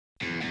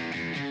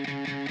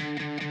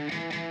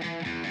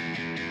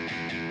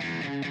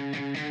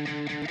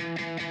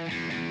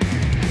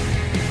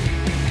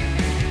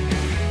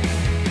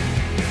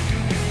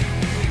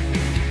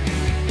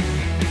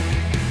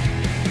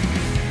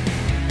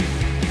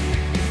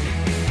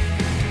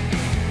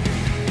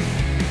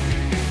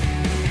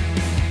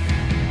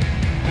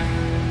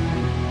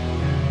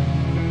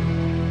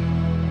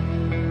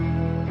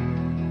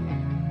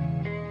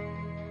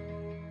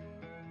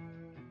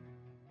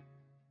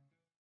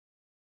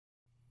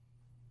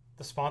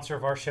The sponsor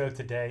of our show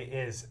today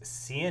is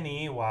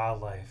C&E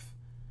Wildlife.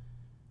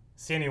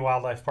 C&E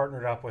Wildlife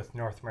partnered up with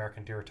North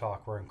American Deer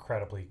Talk. We're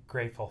incredibly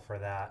grateful for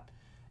that.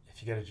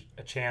 If you get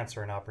a chance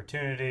or an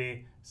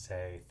opportunity,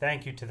 say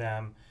thank you to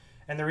them.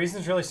 And the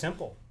reason is really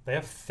simple. They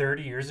have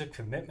 30 years of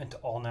commitment to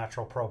all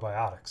natural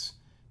probiotics.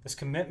 This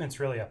commitment's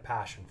really a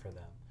passion for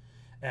them.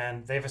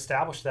 And they've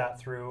established that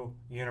through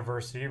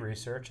university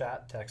research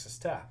at Texas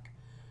Tech.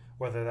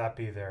 Whether that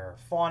be their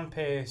fawn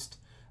paste,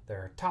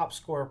 their top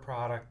score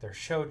product, their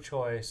show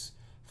choice,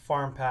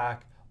 farm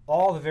pack,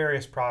 all the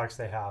various products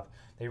they have,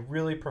 they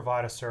really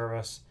provide a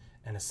service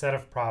and a set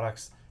of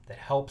products that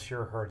helps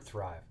your herd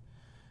thrive.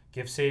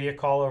 Give Sadie a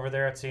call over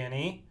there at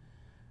C&E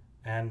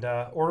and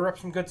order up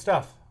some good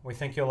stuff. We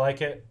think you'll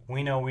like it.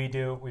 We know we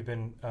do. We've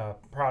been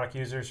product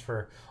users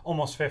for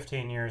almost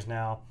 15 years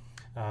now.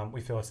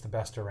 We feel it's the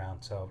best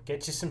around. So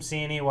get you some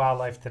C&E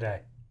Wildlife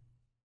today.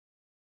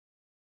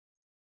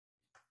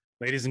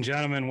 Ladies and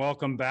gentlemen,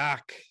 welcome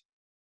back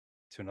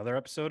to another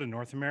episode of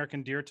North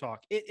American Deer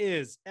Talk. It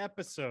is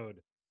episode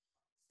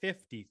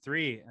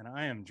 53, and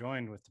I am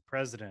joined with the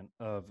president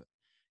of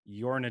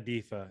your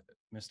NADEFA,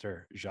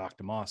 Mr. Jacques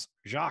deMoss.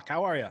 Jacques,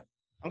 how are you?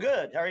 I'm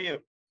good. How are you?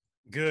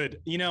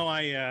 Good. You know,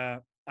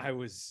 I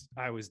was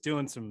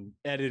doing some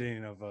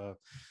editing of a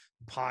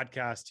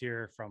podcast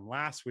here from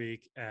last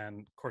week, and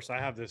of course, I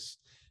have this.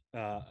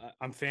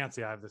 I'm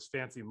fancy. I have this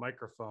fancy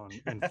microphone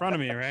in front of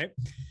me, right?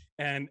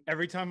 And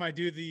every time I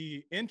do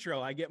the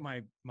intro, I get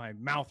my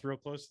mouth real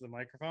close to the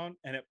microphone,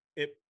 and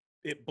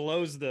it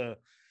blows the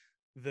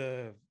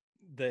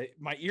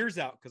my ears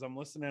out because I'm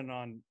listening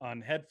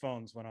on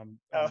headphones when I'm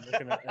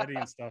looking at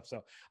editing stuff.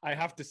 So I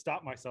have to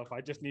stop myself. I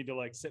just need to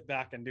like sit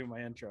back and do my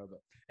intro.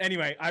 But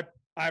anyway, I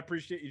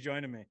appreciate you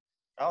joining me.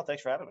 Oh,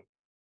 thanks for having me.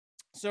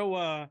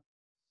 So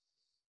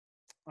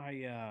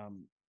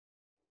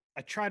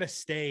I try to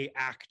stay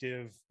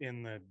active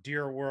in the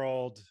deer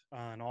world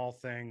on all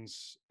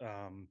things.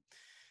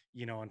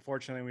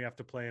 Unfortunately, we have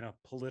to play in a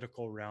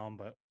political realm,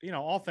 but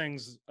all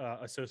things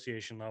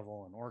association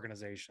level and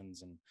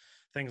organizations and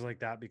things like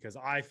that, because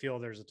I feel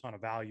there's a ton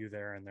of value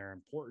there and they're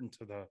important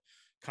to the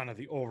kind of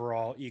the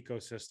overall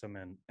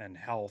ecosystem and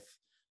health.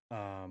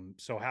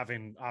 So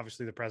having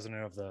obviously the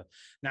president of the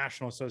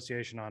National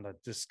Association on to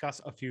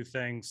discuss a few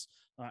things,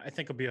 I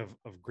think will be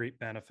of great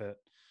benefit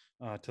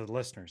to the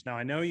listeners. Now,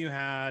 I know you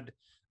had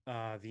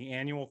the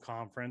annual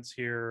conference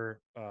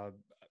here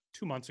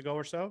 2 months ago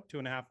or so,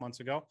 2.5 months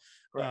ago.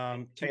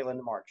 Tail end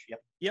of March.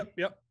 Yep.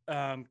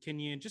 Can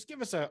you just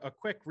give us a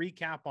quick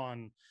recap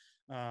on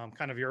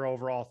kind of your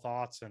overall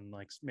thoughts and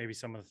like maybe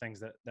some of the things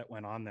that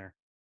went on there?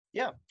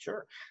 Yeah,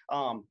 sure.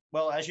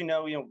 Well, as you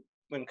know,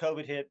 when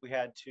COVID hit, we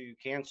had to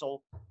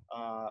cancel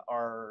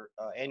our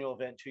annual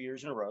event 2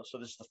 years in a row. So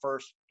this is the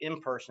first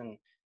in-person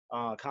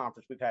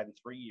conference we've had in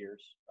 3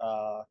 years.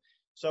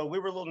 So we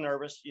were a little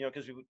nervous,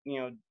 because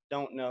we,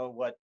 don't know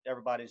what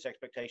everybody's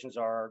expectations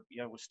are.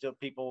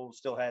 People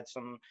still had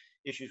some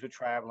issues with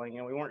traveling,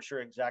 and we weren't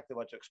sure exactly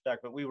what to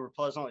expect. But we were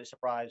pleasantly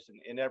surprised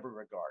in every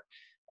regard.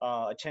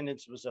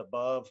 Attendance was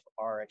above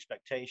our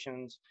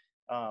expectations.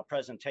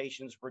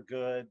 Presentations were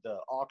good. The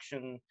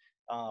auction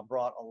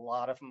brought a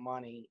lot of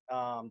money.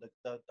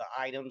 The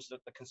items,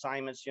 the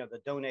consignments, the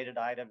donated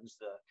items,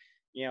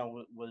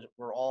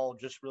 were all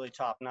just really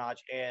top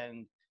notch.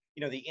 And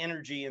the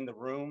energy in the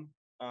room.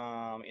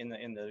 In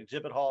the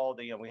exhibit hall,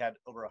 we had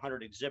over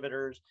 100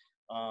 exhibitors.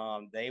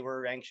 They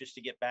were anxious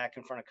to get back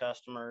in front of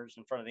customers,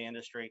 in front of the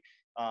industry.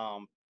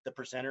 The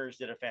presenters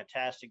did a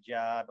fantastic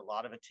job. A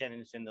lot of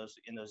attendance in those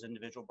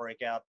individual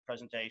breakout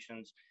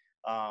presentations,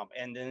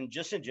 and then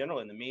just in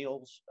general in the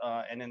meals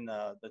and in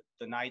the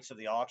nights of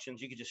the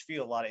auctions, you could just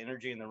feel a lot of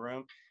energy in the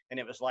room, and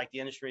it was like the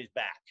industry is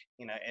back.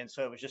 And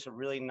so it was just a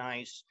really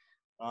nice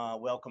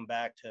welcome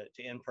back to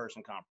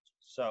in-person conferences.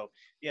 So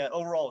yeah,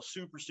 overall,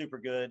 super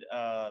good.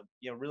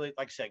 Really,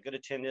 like I said, good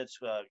attendance.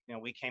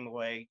 We came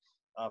away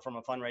from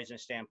a fundraising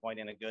standpoint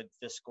in a good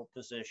fiscal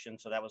position.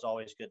 So that was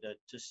always good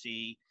to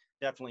see.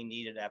 Definitely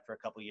needed after a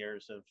couple of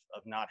years of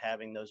not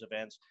having those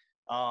events.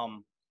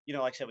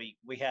 Like I said,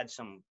 we had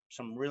some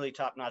really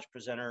top-notch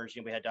presenters.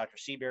 We had Dr.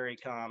 Seabury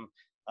come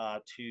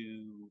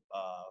to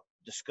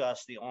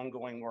discuss the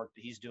ongoing work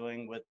that he's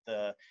doing with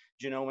the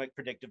genomic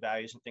predictive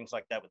values and things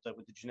like that with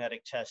the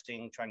genetic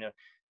testing, trying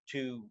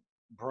to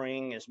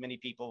bring as many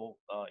people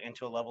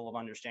into a level of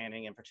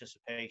understanding and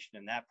participation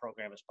in that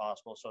program as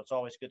possible. So it's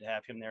always good to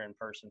have him there in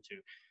person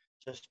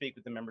to speak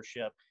with the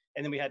membership.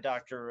 And then we had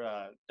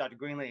Dr.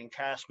 Greenlee and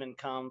Cassman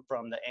come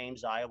from the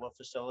Ames, Iowa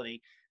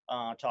facility,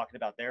 talking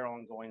about their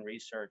ongoing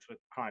research with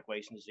chronic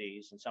wasting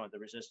disease and some of the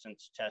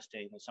resistance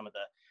testing and some of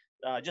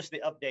the just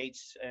the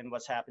updates and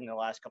what's happened in the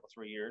last couple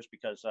 3 years,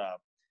 because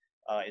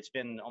it's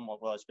been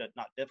it's been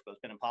not difficult,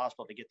 it's been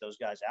impossible to get those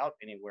guys out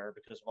anywhere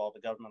because of all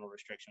the governmental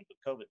restrictions with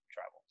COVID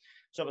travel.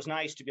 So it was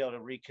nice to be able to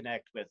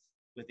reconnect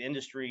with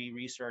industry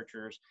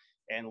researchers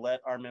and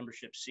let our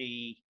membership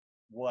see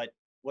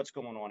what's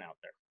going on out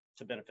there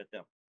to benefit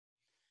them.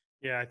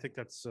 Yeah, I think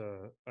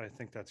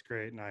that's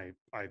great. And I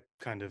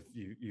kind of,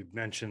 you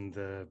mentioned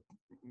the,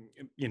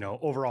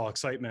 overall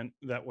excitement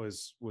that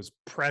was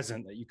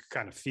present that you could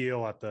kind of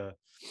feel at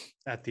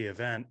the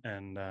event.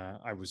 And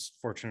I was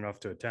fortunate enough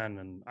to attend,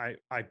 and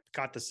I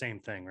got the same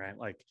thing, right?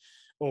 Like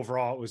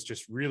overall, it was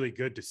just really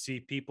good to see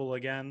people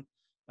again,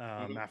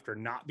 Hmm. after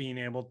not being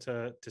able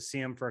to see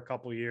them for a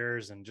couple of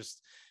years, and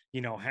just,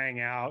 hang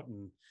out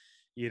and,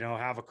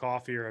 have a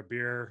coffee or a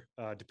beer,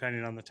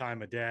 depending on the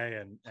time of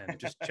day, and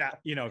just chat,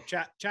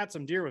 chat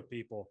some deer with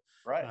people.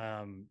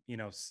 Right.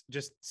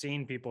 Just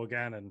seeing people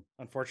again. And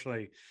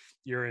unfortunately,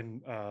 you're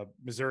in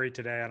Missouri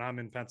today, and I'm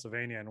in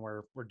Pennsylvania, and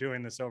we're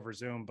doing this over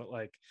Zoom. But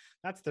like,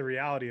 that's the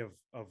reality of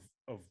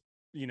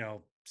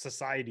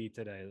society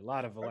today. A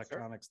lot of For sure.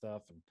 electronic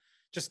stuff, and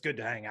just good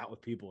to hang out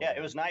with people Yeah, it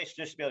again. was nice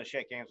just to be able to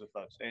shake hands with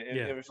folks. It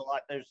Yeah, was a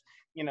lot. There's,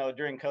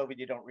 during COVID,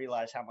 you don't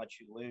realize how much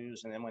you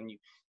lose, and then when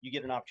you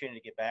get an opportunity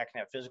to get back and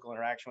have physical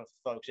interaction with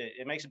folks,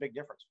 it makes a big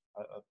difference,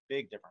 a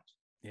big difference.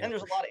 yeah, And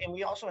there's for a lot, sure. and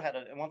we also had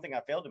and one thing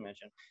I failed to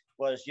mention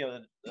was,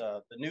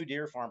 the new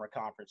deer farmer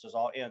conference is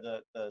all,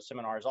 the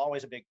seminar is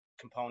always a big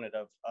component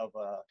of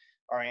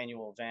our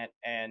annual event,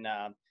 and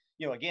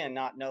again,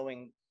 not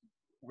knowing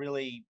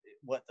really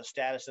what the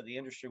status of the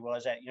industry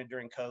was at,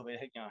 during COVID,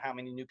 how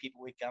many new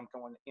people we come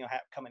coming,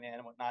 coming in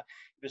and whatnot.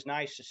 It was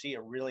nice to see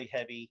a really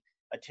heavy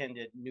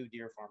attended new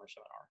deer farmer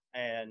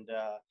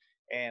seminar.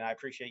 And I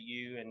appreciate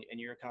you and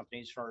your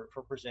companies for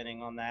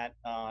presenting on that,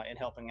 and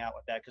helping out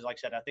with that. Cause like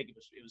I said, I think it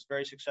was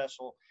very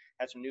successful,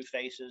 had some new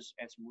faces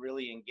and some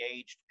really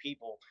engaged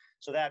people.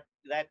 So that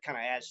kind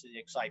of adds to the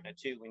excitement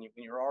too. When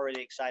you're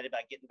already excited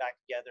about getting back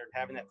together and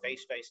having that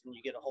face to face, and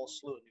you get a whole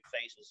slew of new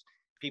faces,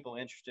 people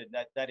interested,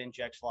 that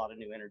injects a lot of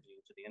new energy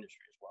into the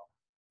industry as well.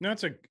 No,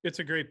 it's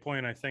a great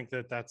point. I think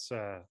that's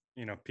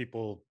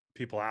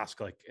people ask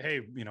like, hey,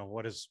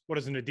 what does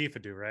an NADEFA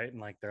do, right?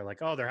 And like they're like,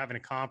 oh, they're having a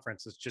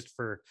conference. It's just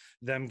for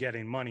them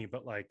getting money.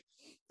 But like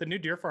the new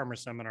deer farmer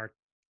seminar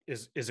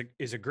is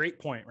a great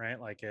point, right?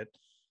 Like it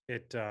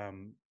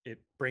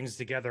brings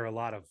together a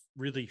lot of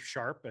really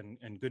sharp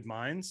and good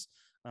minds,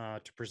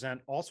 to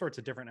present all sorts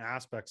of different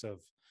aspects of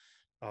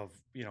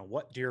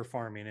what deer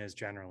farming is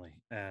generally.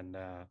 And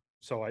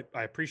so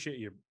I appreciate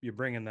you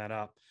bringing that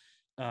up,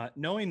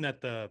 knowing that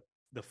the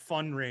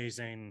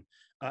fundraising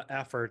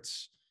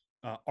efforts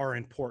are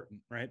important,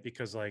 right?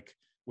 Because like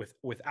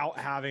without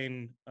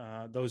having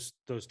those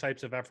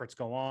types of efforts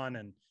go on,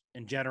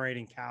 and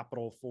generating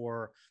capital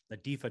for the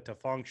DEFA to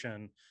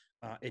function,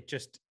 it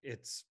just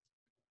it's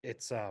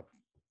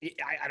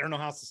I don't know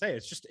how else to say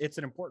it. It's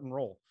an important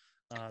role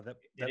It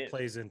that is.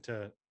 plays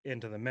into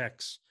the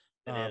mix.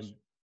 It is.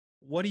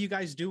 What do you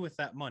guys do with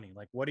that money?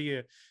 Like, what do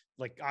you,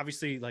 like?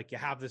 Obviously, like you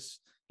have this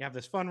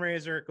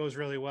fundraiser, it goes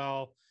really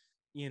well.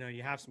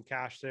 You have some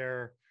cash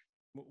there.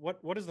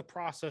 What is the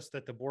process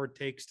that the board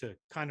takes to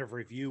kind of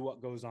review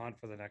what goes on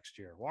for the next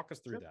year? Walk us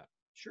through Sure. that.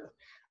 Sure.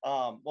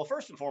 Well,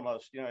 first and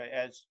foremost,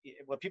 as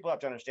what people have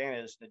to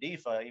understand is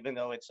NADEFA, even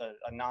though it's a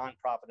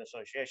nonprofit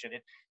association,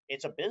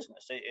 it's a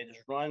business. It is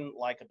run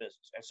like a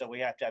business, and so we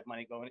have to have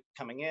money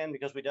coming in,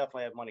 because we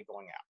definitely have money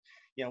going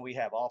out. We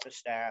have office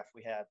staff.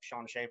 We have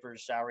Sean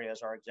Schaefer's salary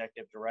as our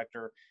executive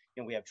director.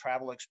 We have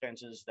travel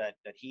expenses that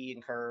he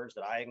incurs,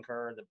 that I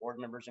incur, that board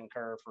members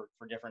incur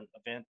for different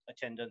event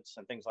attendance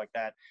and things like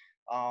that.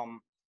 Um,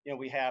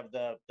 we have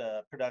the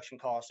production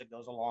cost that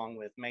goes along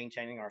with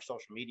maintaining our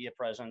social media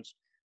presence,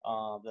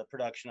 the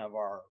production of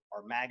our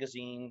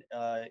magazine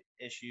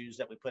issues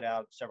that we put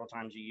out several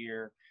times a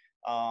year,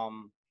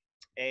 um,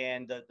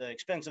 and the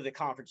expense of the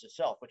conference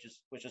itself,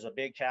 which is a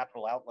big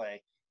capital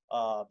outlay.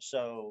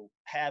 So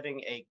having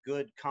a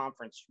good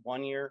conference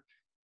one year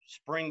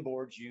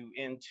springboards you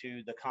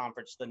into the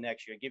conference the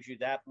next year. It gives you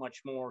that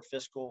much more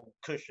fiscal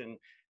cushion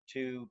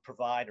to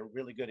provide a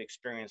really good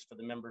experience for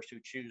the members who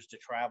choose to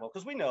travel.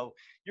 Because we know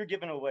you're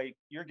giving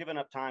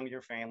up time with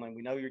your family.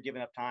 We know you're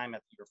giving up time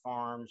at your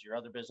farms, your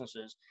other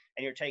businesses,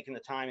 and you're taking the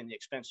time and the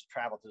expense to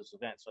travel to this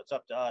event. So it's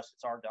up to us.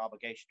 It's our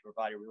obligation to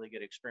provide a really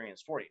good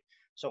experience for you.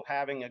 So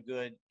having a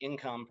good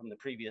income from the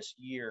previous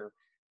year,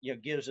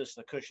 gives us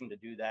the cushion to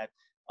do that.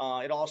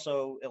 It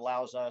also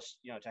allows us,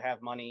 to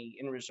have money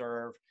in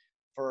reserve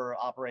for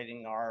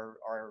operating our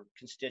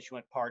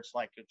constituent parts,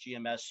 like a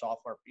GMS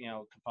software,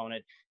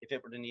 component. If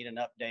it were to need an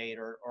update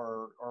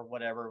or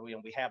whatever,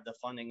 we have the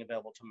funding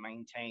available to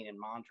maintain and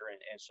monitor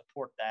and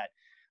support that.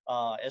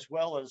 As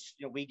well as,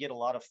 we get a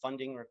lot of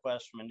funding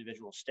requests from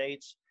individual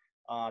states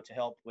to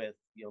help with,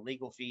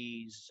 legal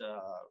fees,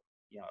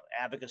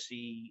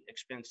 advocacy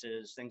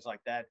expenses, things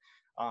like that.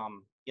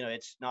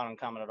 It's not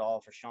uncommon at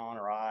all for Sean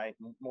or I,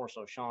 more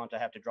so Sean, to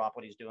have to drop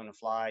what he's doing and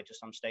fly to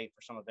some state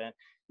for some event,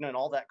 and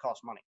all that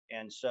costs money.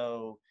 And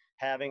so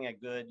having a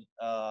good,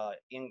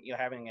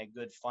 having a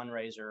good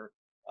fundraiser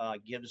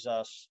gives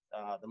us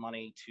the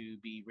money to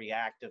be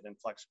reactive and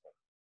flexible.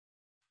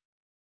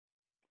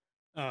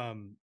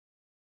 Um,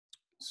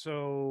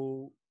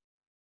 so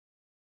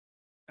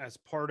as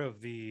part of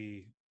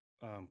the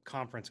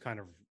conference kind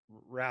of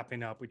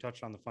wrapping up, we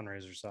touched on the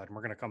fundraiser side, and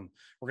we're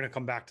going to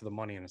come back to the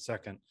money in a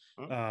second.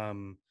 Hmm.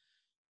 Um,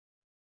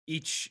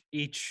 each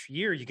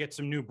year you get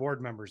some new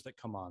board members that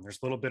come on. There's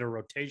a little bit of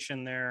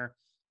rotation there.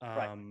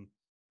 Right.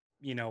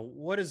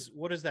 What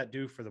does that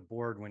do for the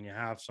board when you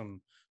have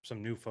some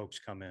new folks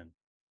come in?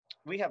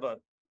 We have a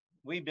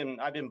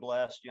I've been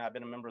blessed. I've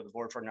been a member of the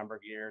board for a number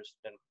of years.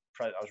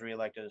 I was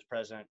reelected as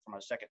president for my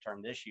second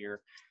term this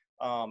year.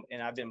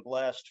 And I've been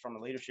blessed from a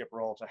leadership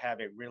role to have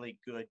a really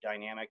good,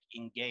 dynamic,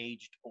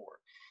 engaged board.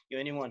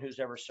 Anyone who's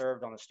ever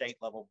served on a state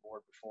level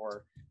board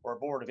before, or a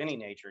board of any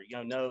nature,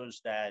 knows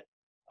that,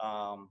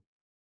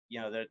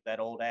 that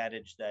old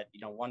adage that,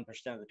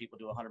 1% of the people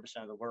do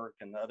 100% of the work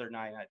and the other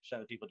 99%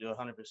 of the people do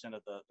 100%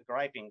 of the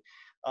griping.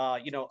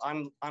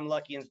 I'm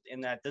lucky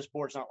in that this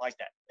board's not like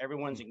that.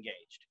 Everyone's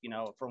engaged,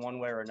 for one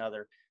way or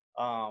another.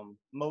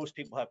 Most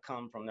people have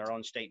come from their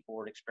own state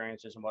board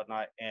experiences and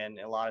whatnot, and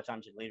a lot of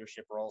times in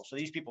leadership roles. So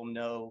these people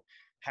know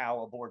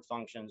how a board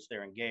functions.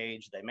 They're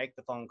engaged. They make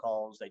the phone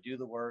calls. They do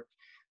the work.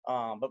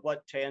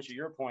 But to answer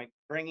your point,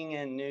 bringing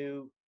in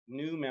new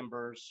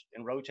members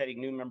and rotating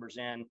new members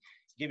in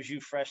gives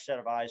you fresh set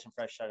of eyes and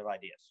fresh set of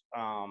ideas.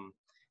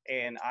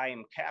 And I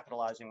am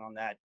capitalizing on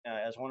that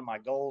as one of my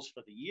goals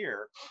for the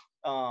year.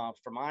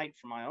 For my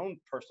own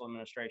personal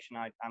administration,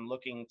 I'm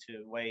looking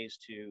to ways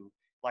to,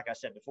 like I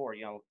said before,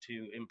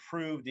 to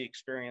improve the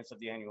experience of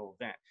the annual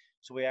event.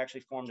 So we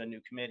actually formed a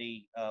new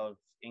committee of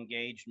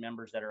engaged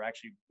members that are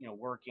actually,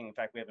 working. In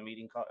fact, we have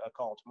a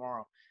call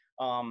tomorrow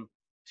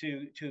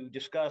to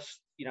discuss,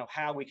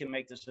 how we can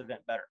make this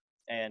event better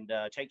and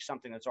take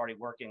something that's already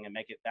working and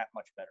make it that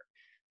much better.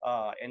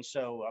 And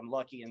so I'm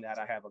lucky in that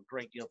I have a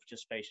great deal of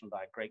participation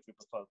by a great group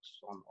of folks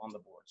on the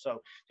board.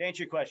 So to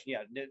answer your question,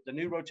 yeah, the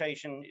new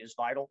rotation is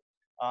vital.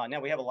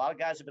 Now we have a lot of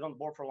guys that have been on the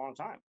board for a long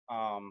time,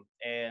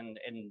 and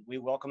we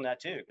welcome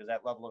that too, because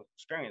that level of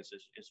experience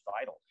is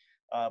vital.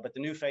 But the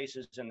new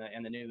faces and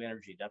the new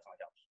energy definitely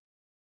helps.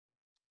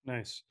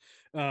 Nice.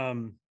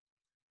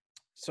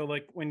 So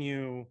like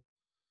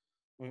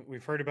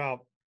we've heard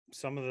about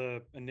some of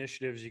the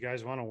initiatives you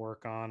guys want to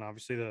work on.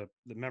 Obviously, the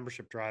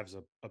membership drive's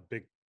a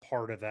big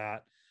part of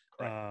that.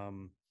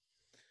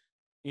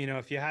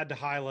 If you had to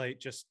highlight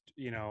just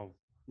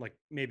like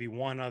maybe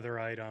one other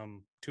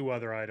item, two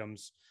other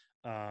items,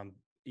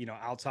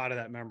 outside of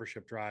that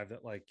membership drive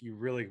that like you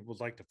really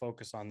would like to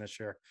focus on this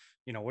year,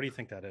 what do you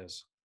think that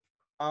is?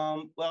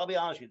 Well, I'll be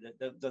honest with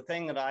you. The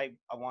thing that I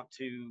want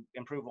to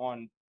improve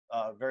on,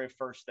 very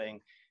first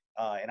thing,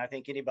 and I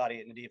think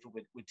anybody at NADEFA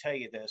would tell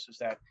you this, is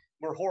that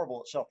we're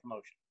horrible at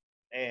self-promotion.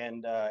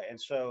 And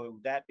so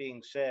that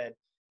being said,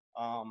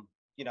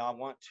 I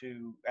want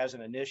to, as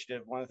an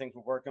initiative, one of the things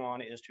we're working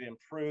on is to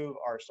improve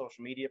our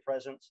social media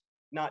presence,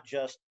 not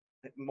just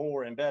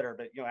more and better,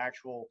 but,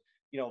 actual,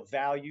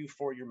 value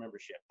for your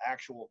membership,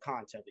 actual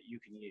content that you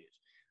can use.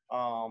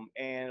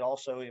 And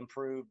also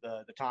improve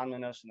the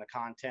timeliness and the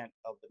content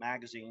of the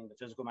magazine,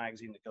 the physical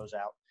magazine that goes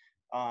out.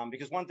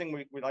 Because one thing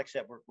we like I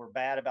said, we're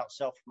bad about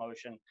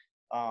self-promotion,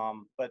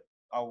 but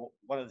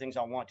one of the things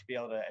I want to be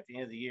able to, at the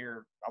end of the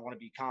year, I want to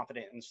be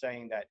confident in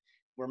saying that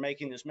we're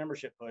making this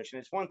membership push. And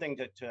it's one thing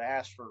to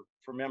ask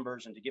for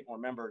members and to get more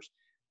members,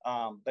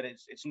 but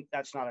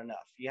that's not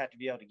enough. You have to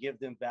be able to give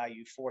them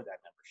value for that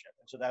membership.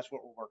 And so that's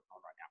what we're working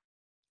on right now.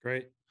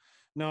 Great.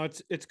 No,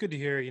 it's good to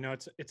hear.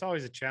 It's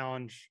always a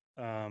challenge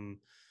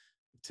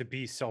to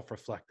be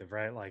self-reflective,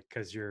 right? Like,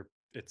 because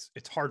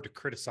it's hard to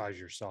criticize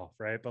yourself,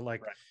 right? But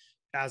like, right,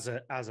 as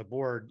a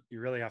board, you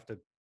really have to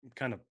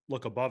kind of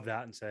look above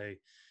that and say,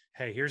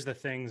 hey, here's the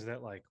things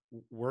that like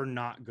we're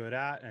not good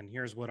at, and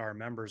here's what our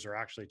members are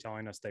actually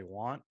telling us they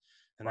want,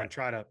 and right,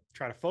 then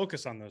try to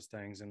focus on those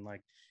things. And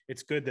like,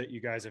 it's good that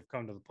you guys have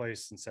come to the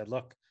place and said,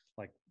 look,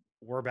 like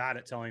we're bad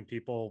at telling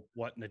people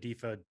what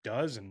NADEFA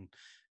does, and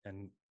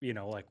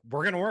like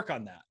we're going to work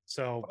on that.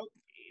 So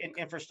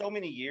and for so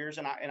many years,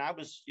 and I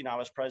was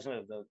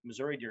president of the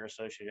Missouri Deer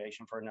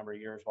Association for a number of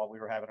years while we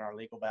were having our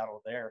legal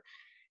battle there.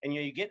 And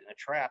you get in a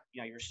trap.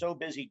 You're so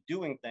busy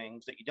doing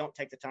things that you don't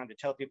take the time to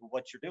tell people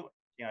what you're doing.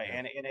 Yeah.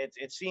 And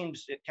it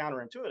seems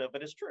counterintuitive,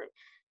 but it's true.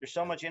 There's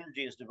so much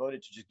energy is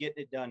devoted to just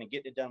getting it done and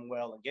getting it done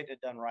well and getting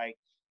it done right,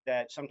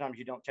 that sometimes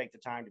you don't take the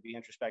time to be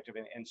introspective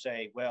and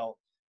say, well,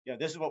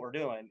 this is what we're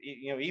doing.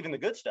 Even the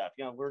good stuff.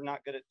 We're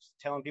not good at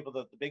telling people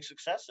the big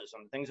successes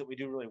and the things that we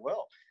do really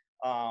well.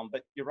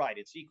 But you're right.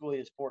 It's equally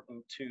as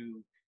important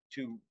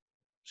to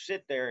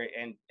sit there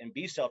and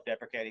be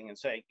self-deprecating and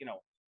say,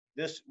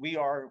 we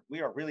are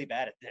really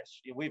bad at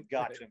this. We've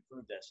got to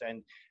improve this,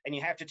 and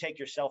you have to take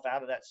yourself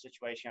out of that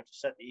situation. You have to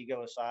set the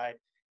ego aside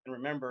and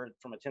remember,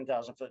 from a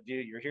 10,000-foot view,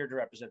 you're here to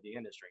represent the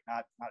industry,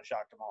 not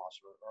Jacques deMoss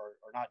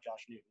or not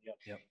Josh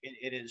Newton.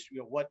 It is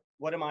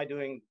what am I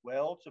doing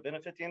well to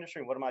benefit the industry,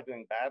 and what am I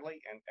doing badly,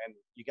 and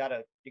you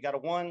gotta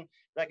one,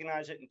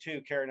 recognize it, and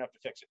two, care enough to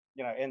fix it.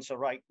 And so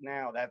right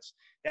now that's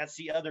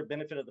the other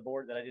benefit of the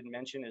board that I didn't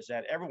mention, is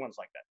that everyone's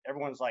like that.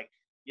 Everyone's like,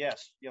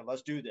 yes,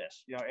 let's do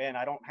this, and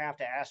I don't have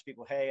to ask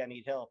people, hey, I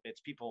need help. It's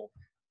people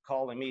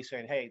calling me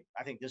saying, hey,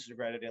 I think this is a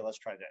great idea. Let's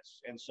try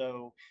this. And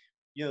so,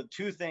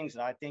 two things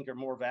that I think are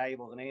more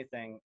valuable than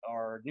anything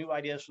are new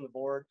ideas from the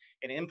board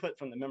and input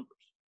from the members.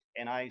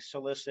 And I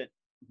solicit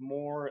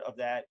more of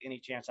that any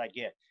chance I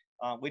get.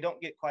 we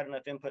don't get quite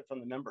enough input from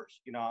the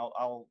members.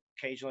 I'll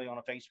occasionally on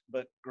a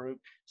Facebook group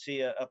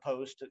see a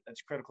post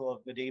that's critical of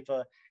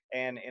NADEFA,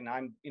 and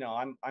I'm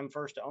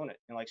first to own it.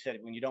 And like I said,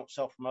 when you don't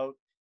self promote,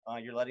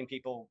 you're letting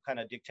people kind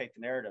of dictate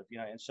the narrative.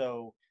 And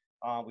so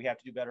we have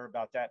to do better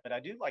about that. But I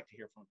do like to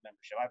hear from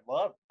membership. I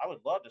would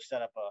love to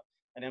set up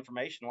an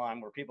information line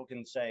where people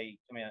can say,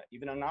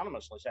 even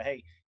anonymously say,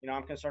 hey,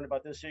 I'm concerned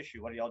about this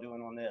issue. What are y'all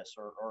doing on this?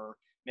 Or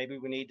maybe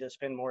we need to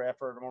spend more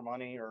effort or more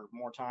money or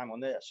more time on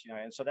this,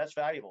 and so that's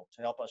valuable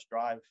to help us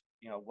drive,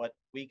 what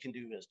we can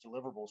do as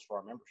deliverables for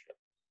our membership.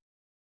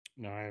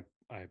 No,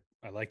 I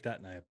like that,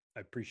 and I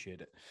appreciate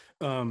it.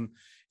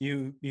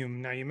 You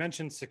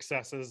mentioned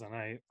successes,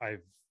 and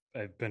I've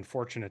been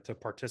fortunate to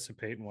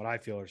participate in what I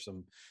feel are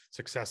some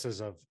successes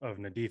of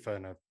NADEFA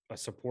in a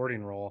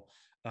supporting role.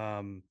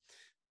 You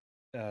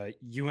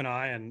and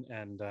I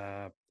and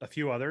a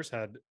few others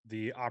had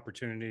the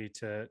opportunity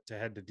to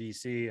head to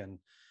DC, and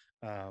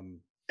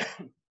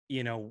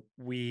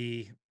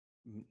we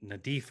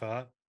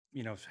NADEFA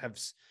have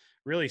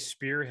really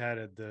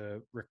spearheaded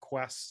the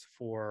requests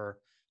for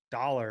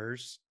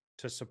dollars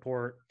to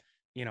support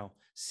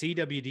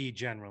CWD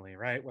generally,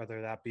 right?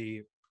 Whether that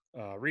be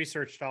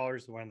research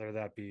dollars, whether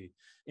that be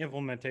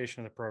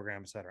implementation of the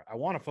program, et cetera. I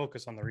want to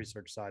focus on the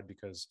research side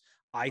because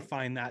I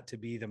find that to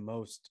be the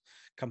most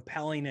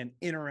compelling and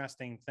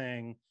interesting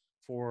thing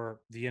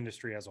for the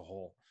industry as a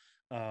whole.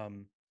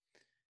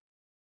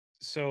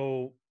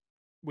 So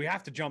we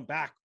have to jump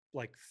back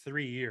like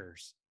 3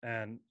 years,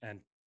 and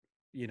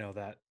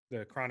that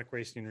the Chronic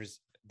Wasting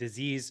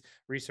Disease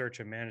Research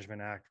and Management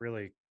Act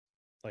really,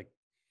 like,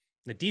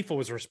 NADEFA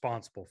was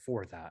responsible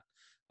for that.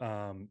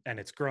 And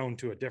it's grown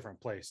to a different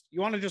place.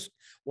 You want to just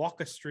walk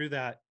us through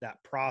that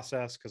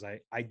process? Because I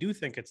do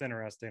think it's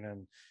interesting,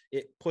 and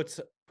it puts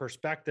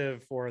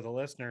perspective for the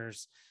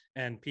listeners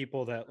and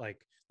people that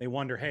they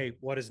wonder, hey,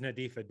 what does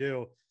NADEFA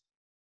do?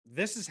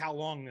 This is how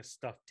long this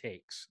stuff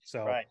takes.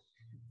 So right.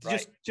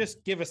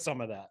 Just give us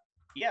some of that.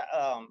 Yeah,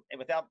 and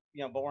without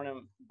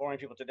boring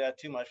people to death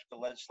too much with the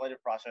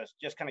legislative process,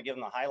 just kind of give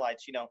them the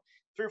highlights. 3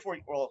 or 4,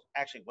 well,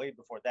 actually way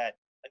before that,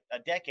 a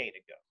decade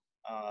ago,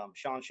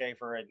 Sean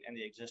Schaefer and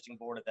the existing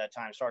board at that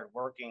time started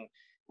working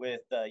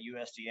with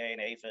USDA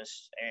and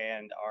APHIS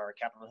and our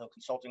Capitol Hill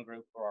Consulting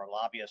Group, or our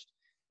lobbyist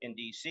in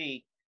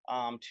DC,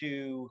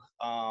 to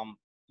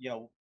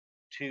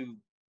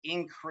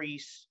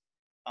increase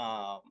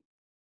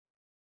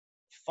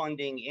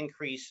funding,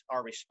 increase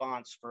our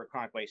response for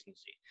chronic wasting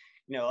disease.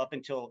 Up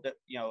until it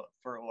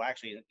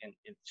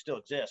still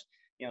exists.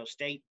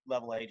 State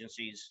level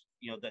agencies,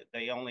 that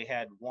they only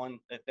had one,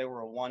 that they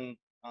were a one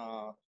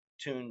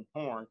tune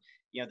horn.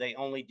 They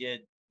only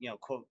did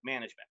quote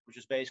management, which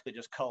is basically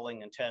just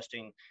culling and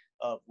testing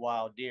of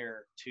wild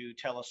deer to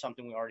tell us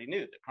something we already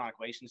knew, that chronic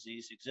wasting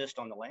disease exists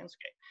on the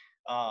landscape.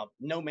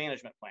 No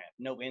management plan,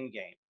 no end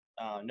game,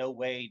 no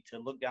way to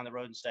look down the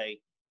road and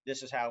say,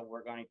 this is how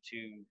we're going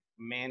to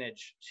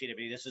manage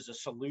CWD. This is a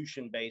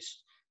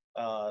solution-based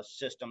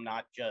system,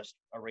 not just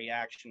a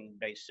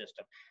reaction-based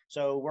system.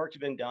 So work has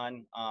been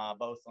done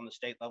both on the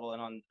state level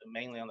and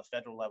mainly on the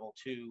federal level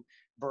to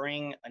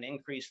bring an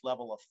increased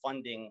level of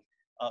funding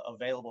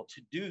available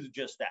to do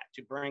just that,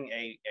 to bring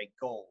a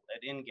goal, an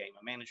end game,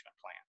 a management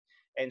plan.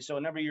 And so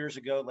a number of years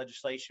ago,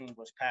 legislation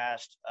was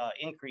passed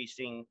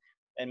increasing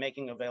and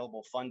making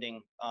available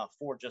funding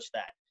for just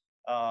that.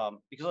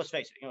 Because let's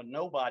face it,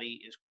 nobody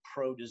is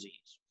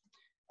pro-disease.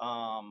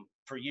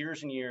 For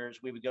years and years,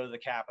 we would go to the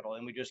Capitol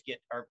and we just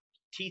get our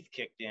teeth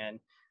kicked in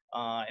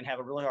and have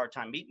a really hard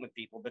time meeting with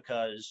people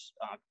because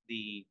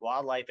the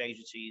wildlife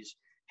agencies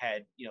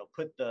had,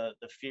 put the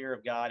fear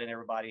of God in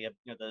everybody,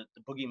 the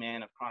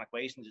boogeyman of chronic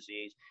wasting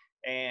disease.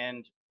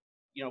 And,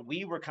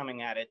 we were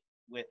coming at it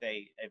with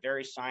a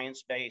very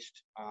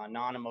science-based,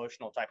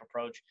 non-emotional type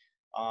approach.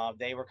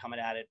 They were coming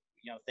at it,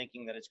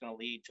 thinking that it's going to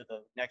lead to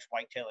the next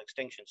whitetail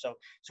extinction. So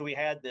we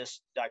had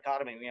this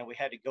dichotomy. We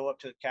had to go up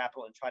to the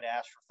Capitol and try to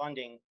ask for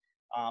funding,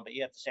 but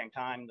yet at the same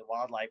time, the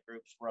wildlife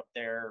groups were up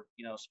there,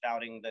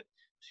 spouting that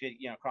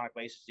chronic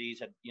wasting disease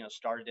had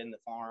started in the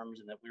farms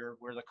and that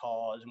we're the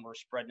cause and we're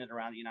spreading it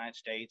around the United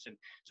States. And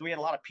so we had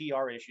a lot of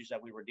PR issues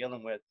that we were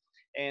dealing with.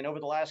 And over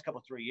the last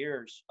 3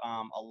 years,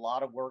 a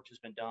lot of work has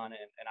been done,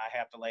 and I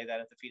have to lay that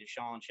at the feet of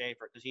Sean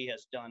Schaefer because he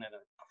has done an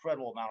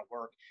incredible amount of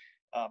work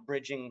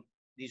bridging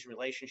these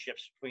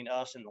relationships between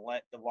us and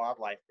the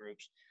wildlife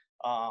groups,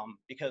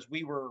 because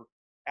we were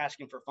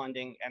asking for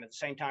funding and at the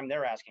same time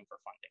they're asking for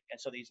funding. And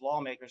so these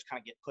lawmakers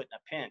kind of get put in a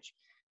pinch.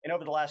 And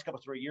over the last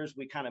 3 years,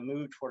 we kind of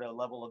moved toward a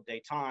level of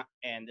detente.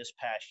 And this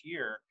past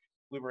year,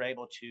 we were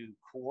able to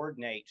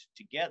coordinate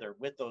together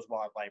with those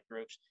wildlife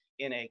groups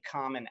in a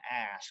common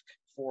ask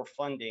for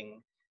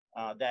funding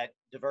that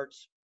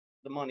diverts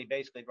the money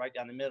basically right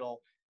down the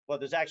middle. Well,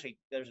 there's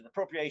an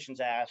appropriations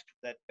ask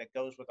that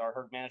goes with our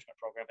herd management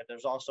program, but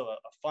there's also a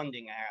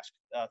funding ask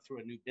through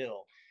a new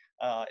bill.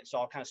 So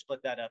I'll kind of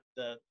split that up.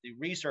 The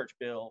research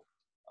bill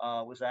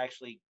was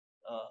actually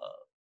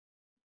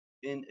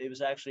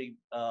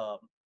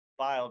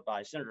filed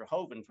by Senator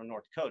Hoeven from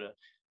North Dakota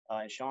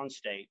in Sean's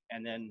state,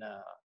 and then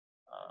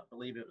I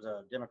believe it was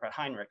a Democrat,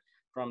 Heinrich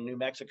from New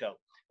Mexico,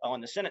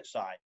 on the Senate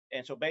side.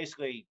 And so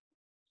basically,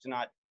 to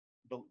not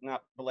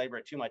belabor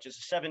it too much,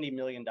 it's a $70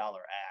 million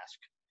ask,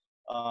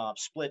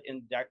 split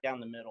down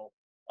the middle,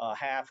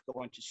 half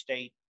going to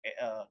state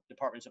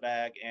departments of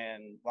ag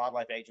and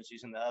wildlife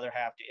agencies, and the other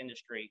half to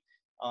industry,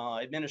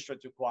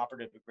 administered through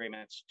cooperative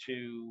agreements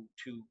to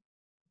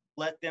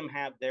let them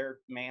have their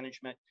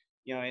management.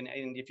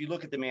 And if you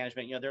look at the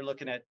management, they're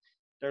looking at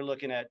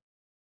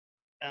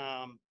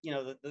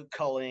the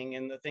culling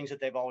and the things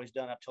that they've always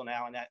done up till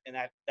now, and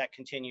that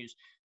continues.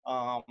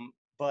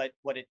 But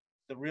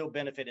the real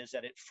benefit is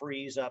that it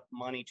frees up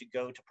money to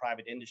go to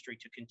private industry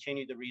to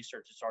continue the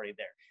research that's already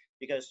there.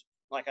 Because,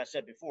 like I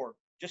said before,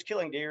 just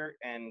killing deer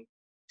and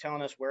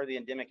telling us where the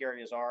endemic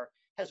areas are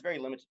has very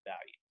limited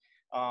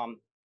value.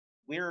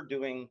 We're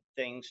doing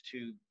things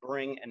to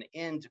bring an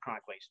end to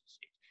chronic wasting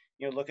disease.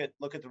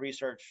 Look at the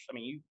research. I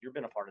mean, you've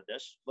been a part of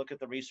this. Look at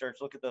the research.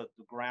 Look at the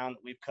ground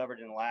that we've covered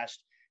in the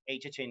last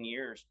 8 to 10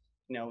 years.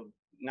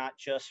 Not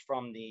just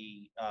from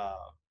the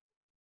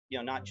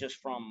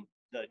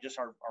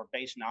our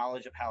base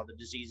knowledge of how the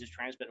disease is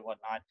transmitted and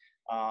whatnot.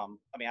 I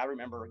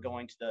remember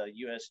going to the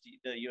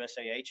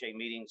USAHA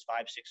meetings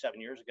 5, 6,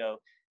 7 years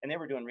ago, and they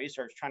were doing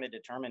research trying to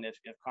determine if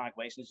chronic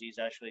wasting disease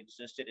actually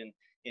existed in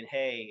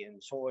hay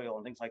and soil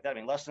and things like that. I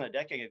mean, less than a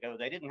decade ago,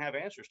 they didn't have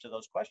answers to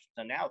those questions,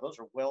 and now those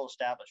are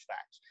well-established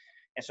facts.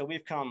 And so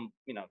we've come,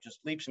 just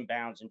leaps and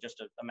bounds in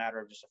just a matter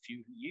of just a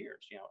few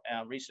years,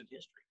 recent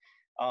history.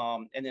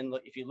 And then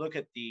if you look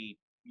at the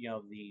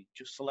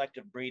just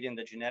selective breeding,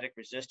 the genetic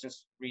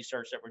resistance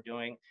research that we're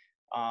doing,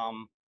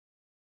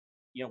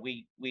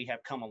 we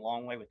have come a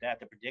long way with that.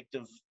 The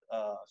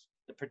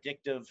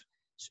predictive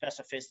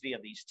specificity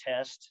of these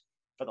tests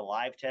for the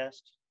live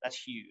test, that's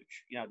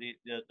huge.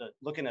 The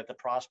looking at the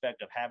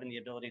prospect of having the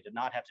ability to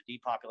not have to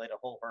depopulate a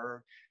whole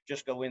herd,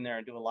 just go in there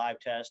and do a live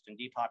test and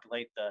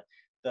depopulate the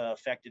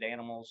affected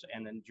animals,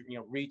 and then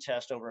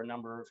retest over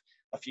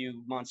a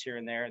few months here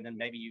and there, and then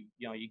maybe you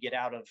get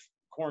out of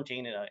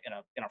quarantine in a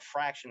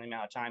fraction of the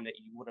amount of time that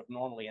you would have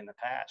normally in the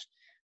past.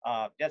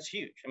 That's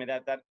huge. I mean,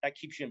 that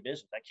keeps you in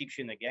business, that keeps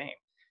you in the game,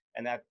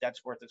 and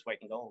that's worth its weight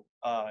in gold.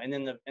 And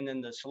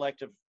then the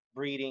selective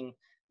breeding,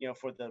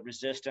 for the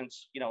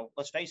resistance,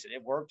 let's face it,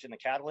 it worked in the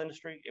cattle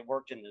industry, it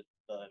worked in the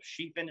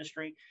sheep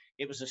industry.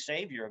 It was a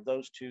savior of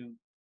those two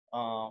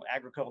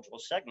agricultural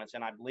segments,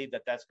 and I believe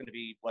that that's going to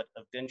be what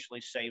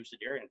eventually saves the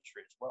dairy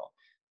industry as well.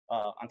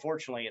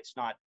 Unfortunately, it's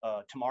not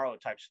a tomorrow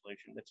type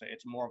solution.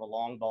 It's more of a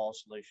long ball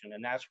solution,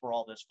 and that's where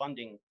all this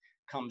funding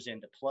comes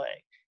into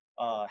play.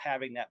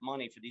 Having that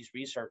money for these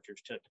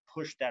researchers to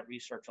push that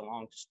research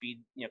along to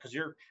speed, because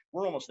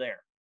we're almost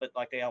there. But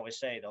like they always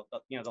say,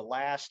 the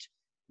last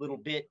little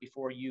bit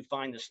before you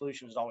find the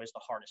solution is always the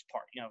hardest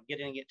part.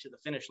 Getting it to the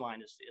finish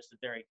line is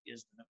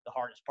the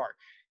hardest part.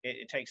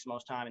 It takes the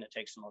most time and it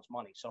takes the most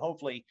money. So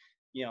hopefully,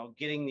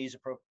 getting these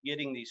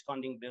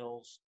funding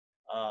bills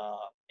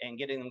and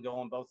getting them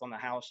going both on the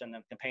House and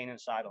the companion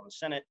side on the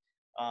Senate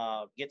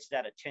gets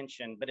that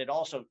attention, but it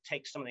also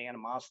takes some of the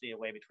animosity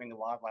away between the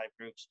wildlife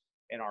groups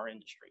and our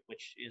industry,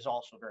 which is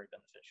also very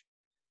beneficial.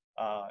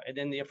 And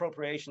then the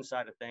appropriation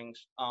side of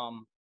things,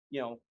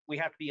 we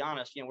have to be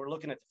honest. We're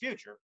looking at the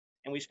future,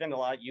 and we spend a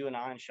lot. You and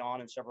I and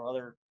Sean and several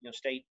other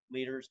state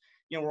leaders.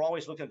 We're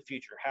always looking at the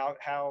future.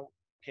 How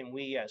can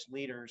we as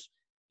leaders,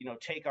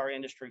 take our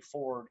industry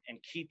forward and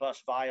keep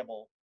us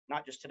viable,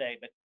 not just today,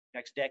 but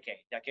next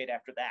decade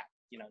after that,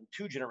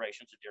 2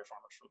 generations of deer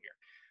farmers from here.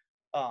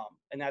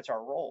 And that's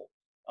our role.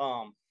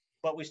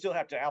 But we still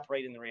have to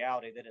operate in the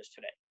reality that is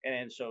today.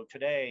 And so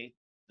today,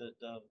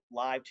 the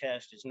live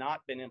test has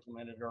not been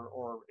implemented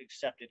or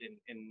accepted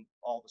in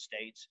all the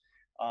states.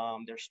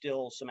 There's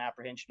still some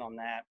apprehension on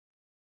that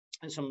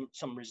and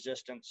some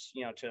resistance,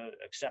 to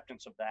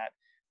acceptance of that.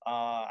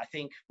 I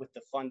think with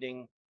the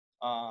funding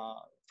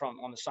from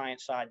on the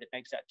science side that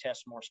makes that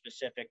test more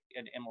specific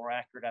and more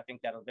accurate, I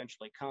think that'll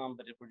eventually come,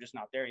 but we're just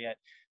not there yet.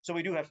 So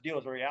we do have to deal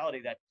with the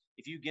reality that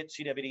if you get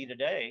CWD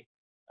today,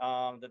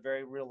 the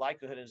very real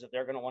likelihood is that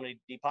they're going to want to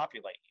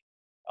depopulate you.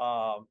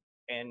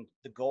 And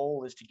the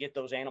goal is to get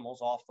those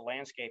animals off the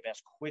landscape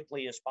as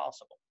quickly as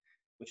possible,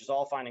 which is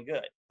all fine and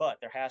good, but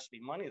there has to be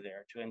money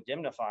there to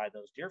indemnify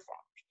those deer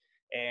farmers.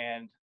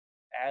 And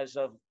as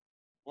of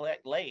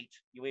late,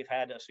 we've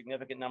had a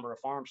significant number of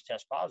farms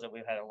test positive.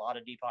 We've had a lot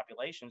of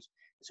depopulations,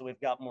 so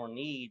we've got more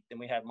need than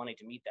we have money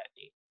to meet that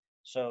need.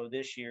 So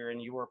this year,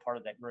 and you were a part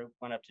of that group,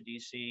 went up to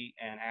DC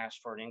and asked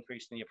for an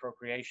increase in the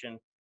appropriation,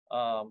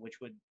 which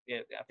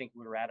I think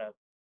we were at a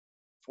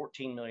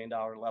 $14 million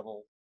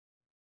level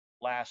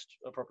last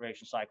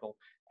appropriation cycle,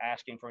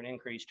 asking for an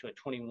increase to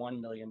a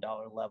 $21 million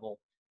level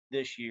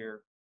this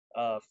year,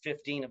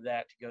 15 of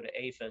that to go to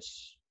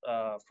APHIS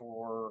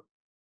for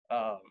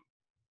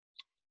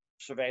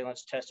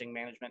surveillance, testing,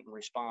 management, and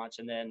response.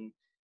 And then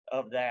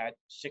of that,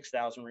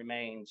 6,000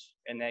 remains,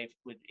 and they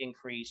would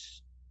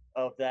increase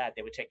of that,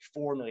 they would take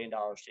 $4 million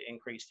to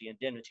increase the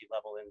indemnity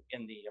level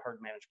in the herd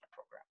management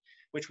program,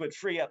 which would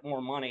free up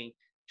more money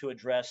to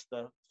address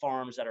the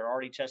farms that are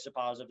already tested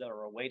positive, that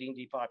are awaiting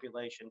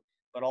depopulation,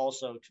 but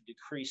also to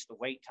decrease the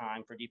wait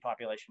time for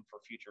depopulation for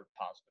future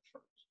positive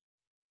firms.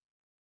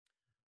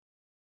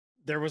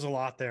 There was a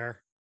lot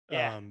there.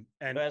 Yeah,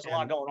 there's a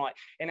lot going on.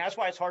 And that's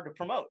why it's hard to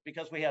promote,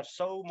 because we have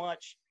so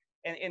much,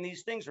 and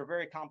these things are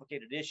very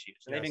complicated issues,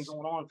 and they've been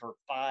going on for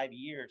 5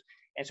 years.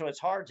 And so it's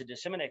hard to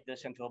disseminate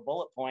this into a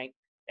bullet point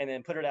and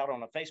then put it out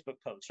on a Facebook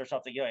post or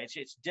something.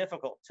 It's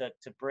difficult to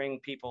bring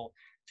people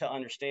to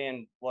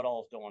understand what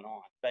all is going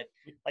on. But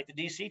like the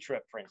DC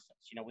trip, for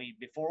instance,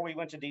 before we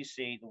went to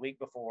DC, the week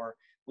before,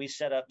 we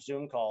set up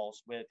Zoom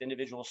calls with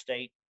individual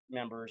state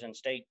members and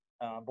state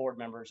board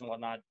members and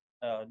whatnot,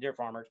 deer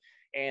farmers,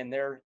 and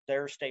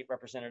their state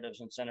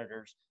representatives and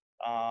senators,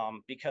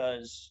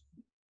 because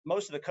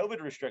most of the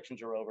COVID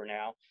restrictions are over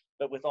now.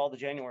 But with all the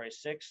January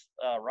 6th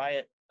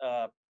riot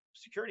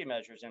security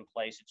measures in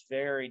place, it's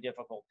very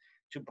difficult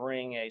to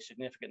bring a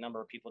significant number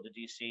of people to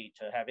DC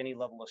to have any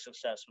level of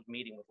success with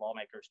meeting with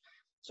lawmakers.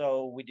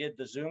 So we did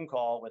the Zoom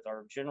call with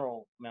our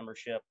general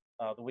membership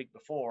the week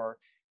before.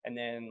 And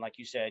then, like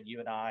you said, you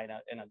and I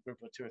and a group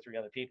of 2 or 3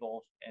 other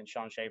people, and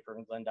Sean Schaefer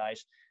and Glenn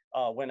Dice,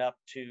 went up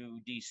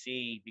to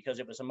DC because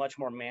it was a much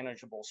more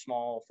manageable,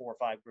 small 4 or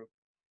 5 group.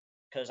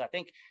 Because I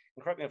think,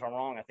 and correct me if I'm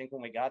wrong, I think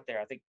when we got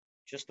there, I think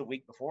just the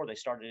week before, they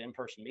started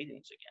in-person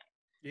meetings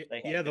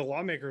again. Yeah, the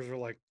lawmakers were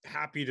like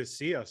happy to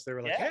see us. They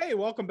were like, "Hey,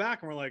 welcome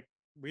back," and we're like,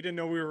 "We didn't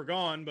know we were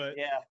gone, but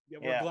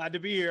we're glad to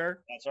be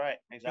here." That's right,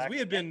 exactly. Because we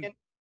had been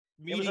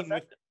meeting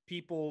with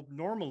people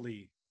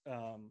normally.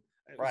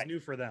 It was new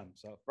for them.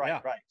 So right,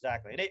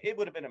 exactly. It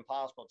would have been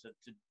impossible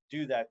to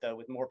do that though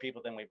with more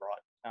people than we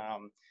brought.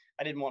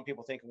 I didn't want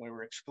people thinking we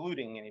were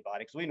excluding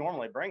anybody, because we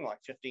normally bring like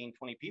 15,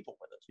 20 people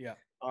with us. Yeah.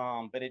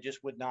 But it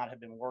just would not have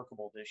been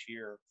workable this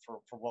year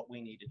for what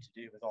we needed to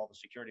do with all the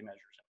security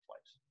measures in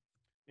place.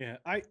 Yeah,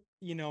 I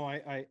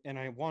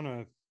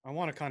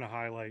want to kind of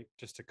highlight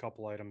just a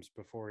couple items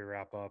before we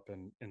wrap up,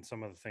 and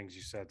some of the things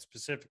you said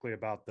specifically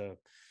about the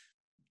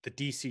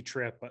DC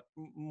trip, but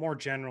more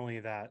generally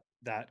that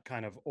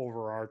kind of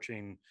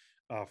overarching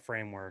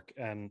framework.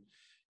 And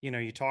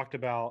you talked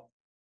about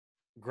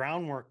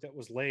groundwork that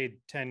was laid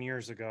 10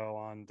 years ago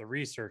on the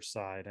research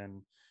side,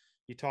 and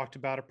you talked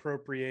about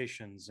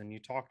appropriations, and you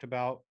talked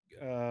about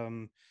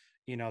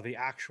the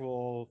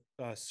actual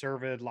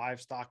Cervid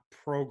livestock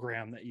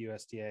program that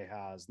USDA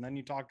has, and then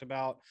you talked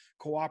about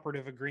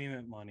cooperative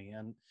agreement money,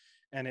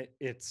 and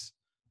it's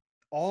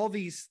all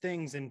these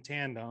things in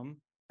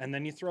tandem. And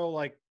then you throw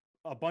like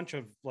a bunch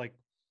of like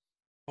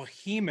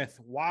behemoth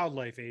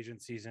wildlife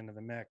agencies into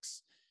the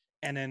mix,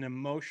 and an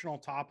emotional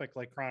topic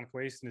like chronic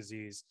wasting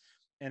disease.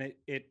 And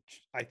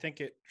I think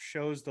it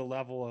shows the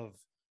level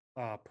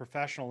of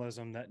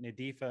professionalism that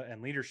NADEFA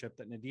and leadership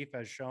that NADEFA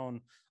has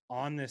shown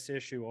on this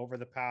issue over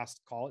the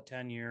past, call it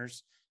 10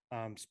 years,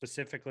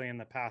 specifically in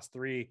the past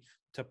 3,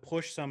 to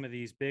push some of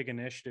these big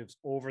initiatives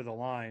over the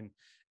line.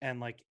 And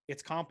like,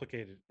 it's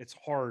complicated. It's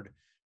hard.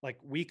 Like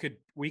we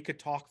could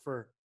talk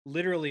for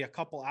literally a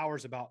couple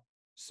hours about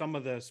some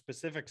of the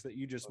specifics that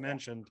you just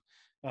mentioned.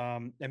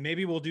 And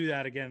maybe we'll do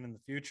that again in the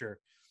future.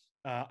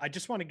 I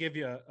just want to give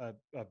you a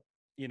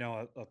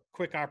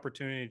quick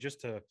opportunity just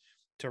to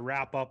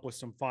wrap up with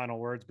some final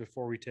words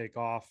before we take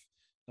off.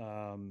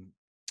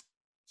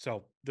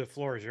 So the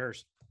floor is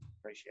yours.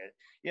 Appreciate it.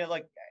 Yeah,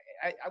 like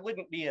I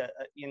wouldn't be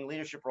in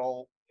leadership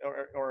role,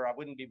 or I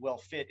wouldn't be well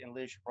fit in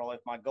leadership role if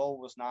my goal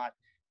was not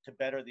to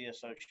better the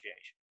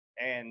association.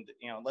 And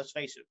let's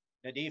face it,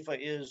 NADEFA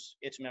is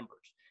its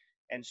members,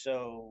 and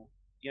so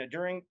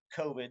during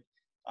COVID,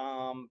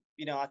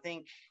 I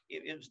think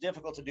it was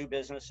difficult to do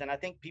business, and I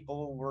think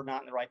people were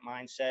not in the right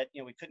mindset.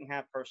 We couldn't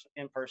have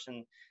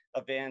in-person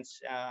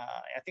events.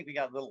 I think we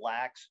got a little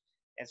lax,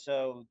 and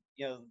so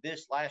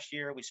this last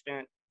year we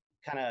spent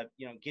kind of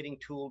getting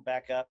tooled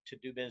back up to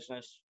do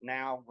business.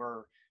 Now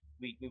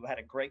we had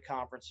a great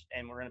conference,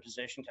 and we're in a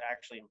position to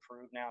actually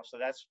improve now. So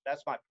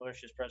that's my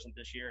push as president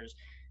this year is,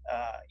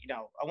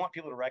 I want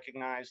people to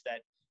recognize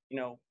that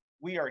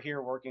we are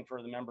here working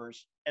for the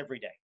members every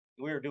day.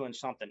 We are doing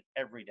something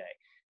every day.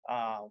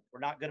 We're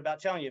not good about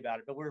telling you about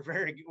it, but we're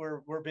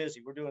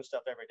busy. We're doing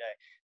stuff every day.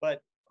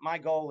 But my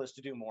goal is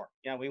to do more.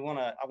 I want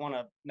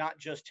to not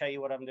just tell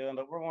you what I'm doing,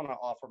 but we want to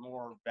offer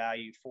more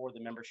value for the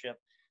membership.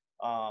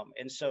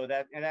 And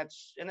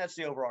that's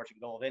the overarching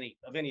goal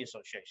of any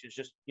association, is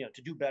just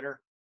to do better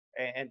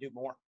and do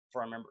more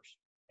for our members.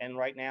 And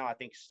right now, I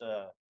think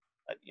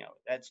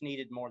that's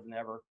needed more than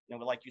ever.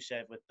 Like you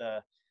said, with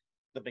the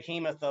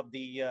behemoth of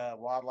the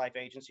wildlife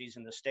agencies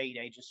and the state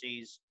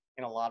agencies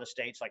in a lot of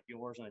states like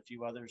yours and a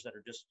few others that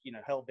are just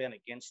hell bent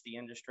against the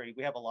industry.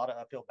 We have a lot of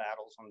uphill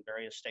battles on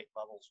various state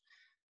levels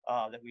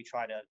that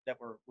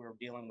we're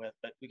dealing with,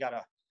 but we got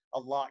a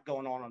lot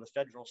going on the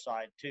federal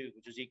side too,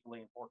 which is equally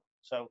important.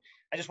 So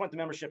I just want the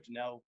membership to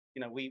know,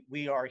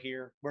 we are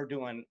here. We're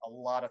doing a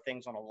lot of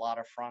things on a lot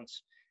of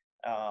fronts.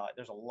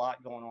 There's a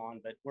lot going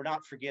on, but we're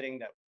not forgetting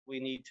that we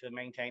need to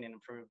maintain and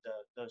improve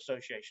the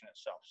association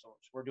itself. So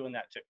we're doing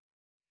that too.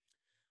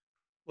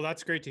 Well,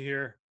 that's great to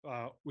hear.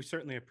 We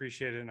certainly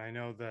appreciate it. And I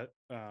know that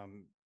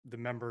the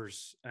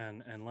members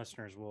and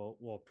listeners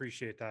will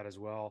appreciate that as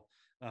well.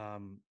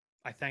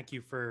 I thank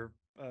you for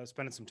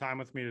spending some time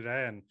with me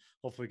today, and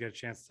hopefully get a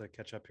chance to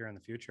catch up here in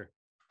the future.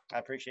 I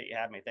appreciate you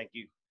having me. Thank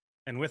you.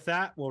 And with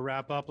that, we'll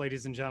wrap up,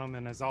 ladies and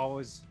gentlemen. As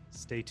always,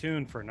 stay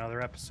tuned for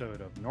another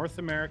episode of North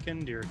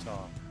American Deer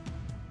Talk.